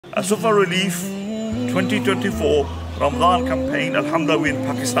As-Suffa Relief 2024 Ramadan campaign, alhamdulillah, we're in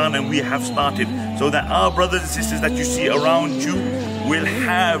Pakistan and we have started, so that our brothers and sisters that you see around you will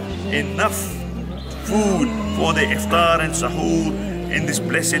have enough food for their iftar and sahur in this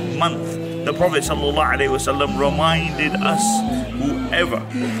blessed month. The Prophet ﷺ reminded us, whoever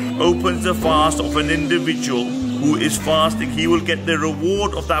opens the fast of an individual who is fasting, he will get the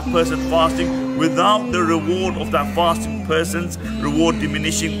reward of that person fasting without the reward of that fasting person's reward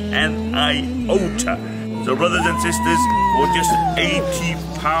diminishing an iota. So brothers and sisters, for just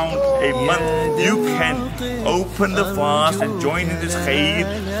 £80 a month, you can open the fast and join in this khair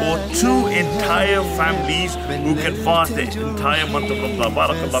for 2 entire families who can fast the entire month of Ramadan.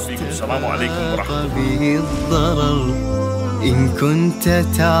 Barakallahu feekum. Assalamu alaikum wa rahmatullah. إن كنت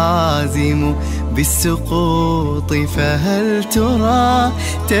تعزم بالسقوط فهل ترى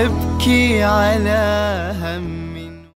تبكي على هم